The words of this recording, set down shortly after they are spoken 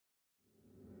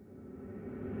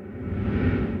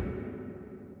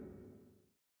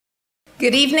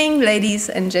Good evening, ladies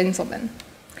and gentlemen.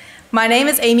 My name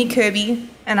is Amy Kirby,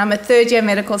 and I'm a third-year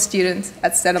medical student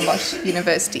at Stellenbosch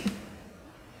University.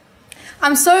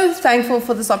 I'm so thankful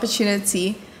for this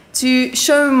opportunity to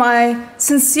show my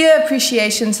sincere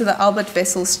appreciation to the Albert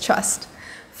Wessels Trust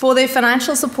for their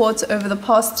financial support over the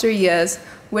past 3 years,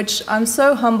 which I'm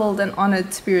so humbled and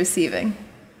honored to be receiving.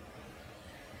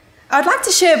 I'd like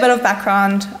to share a bit of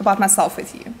background about myself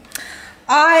with you.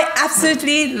 I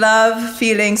absolutely love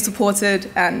feeling supported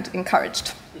and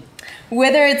encouraged.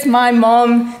 Whether it's my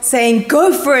mom saying,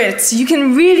 "Go for it, you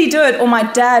can really do it," or my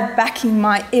dad backing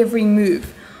my every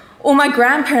move, or my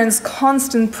grandparents'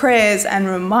 constant prayers and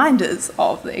reminders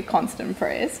of their constant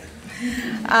prayers,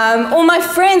 or my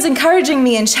friends encouraging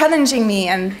me and challenging me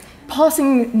and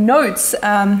passing notes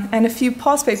and a few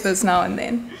past papers now and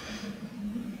then.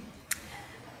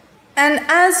 And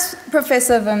as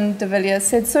Professor Wim de Villiers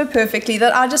said so perfectly,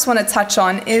 that I just want to touch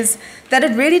on is that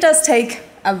it really does take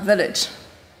a village,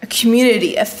 a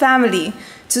community, a family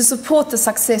to support the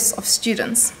success of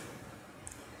students.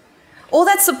 All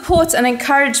that support and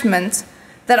encouragement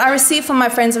that I receive from my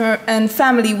friends and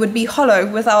family would be hollow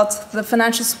without the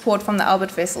financial support from the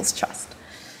Albert Wessels Trust.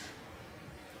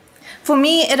 For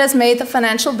me, it has made the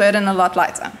financial burden a lot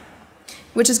lighter,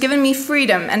 which has given me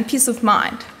freedom and peace of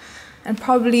mind, and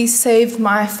probably saved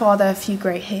my father a few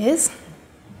grey hairs.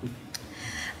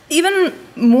 Even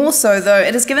more so, though,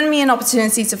 it has given me an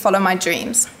opportunity to follow my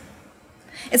dreams.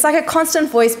 It's like a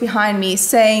constant voice behind me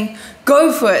saying,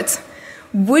 "Go for it.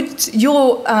 Would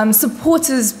your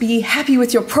supporters be happy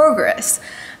with your progress?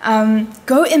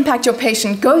 Go impact your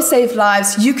patient. Go save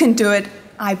lives. You can do it.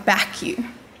 I back you."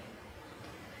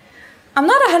 I'm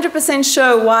not 100%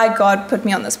 sure why God put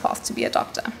me on this path to be a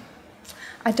doctor.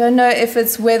 I don't know if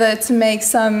it's whether to make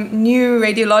some new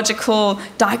radiological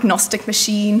diagnostic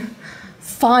machine,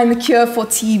 find the cure for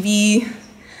TB,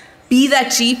 be that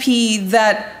GP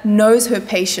that knows her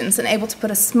patients and able to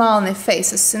put a smile on their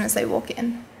face as soon as they walk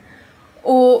in,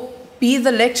 or be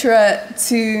the lecturer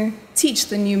to teach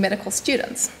the new medical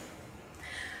students.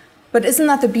 But isn't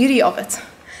that the beauty of it?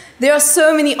 There are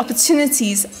so many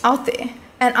opportunities out there,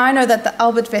 and I know that the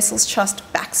Albert Wessels Trust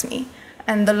backs me.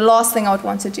 And the last thing I would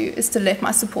want to do is to let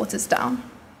my supporters down.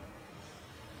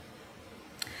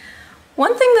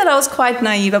 One thing that I was quite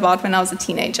naive about when I was a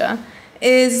teenager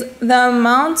is the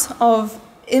amount of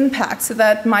impact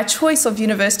that my choice of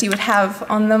university would have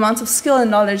on the amount of skill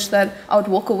and knowledge that I would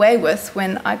walk away with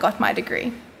when I got my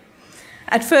degree.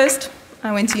 At first,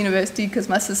 I went to university because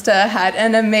my sister had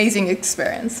an amazing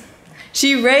experience.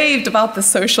 She raved about the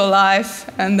social life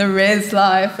and the res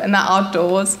life and the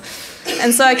outdoors.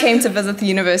 And so I came to visit the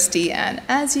university, and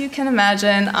as you can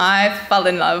imagine, I fell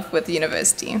in love with the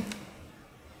university.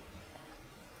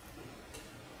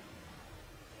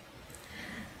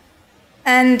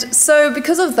 And so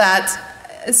because of that,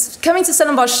 coming to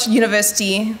Stellenbosch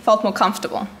University felt more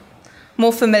comfortable,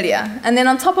 more familiar. And then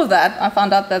on top of that, I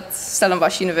found out that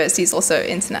Stellenbosch University is also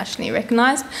internationally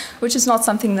recognized, which is not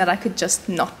something that I could just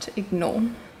not ignore.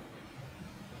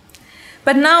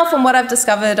 But now, from what I've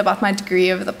discovered about my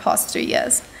degree over the past 3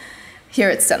 years here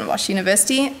at Stellenbosch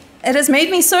University, it has made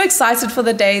me so excited for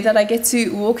the day that I get to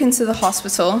walk into the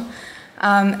hospital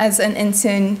as an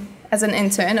intern,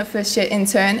 a first-year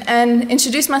intern, and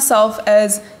introduce myself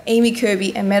as Amy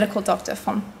Kirby, a medical doctor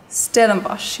from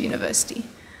Stellenbosch University.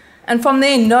 And from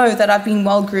there, know that I've been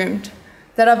well-groomed,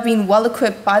 that I've been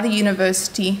well-equipped by the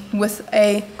university with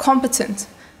a competent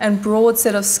and broad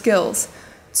set of skills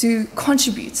to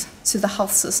contribute to the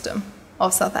health system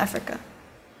of South Africa.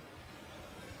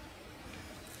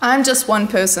 I'm just one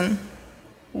person,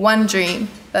 one dream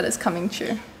that is coming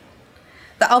true.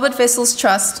 The Albert Wessels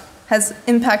Trust has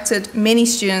impacted many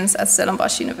students at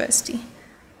Stellenbosch University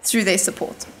through their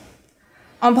support.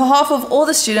 On behalf of all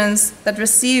the students that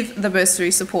receive the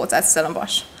bursary support at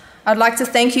Stellenbosch, I'd like to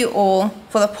thank you all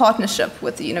for the partnership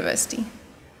with the university.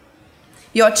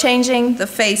 You are changing the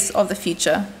face of the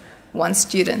future, one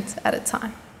student at a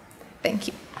time. Thank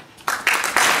you.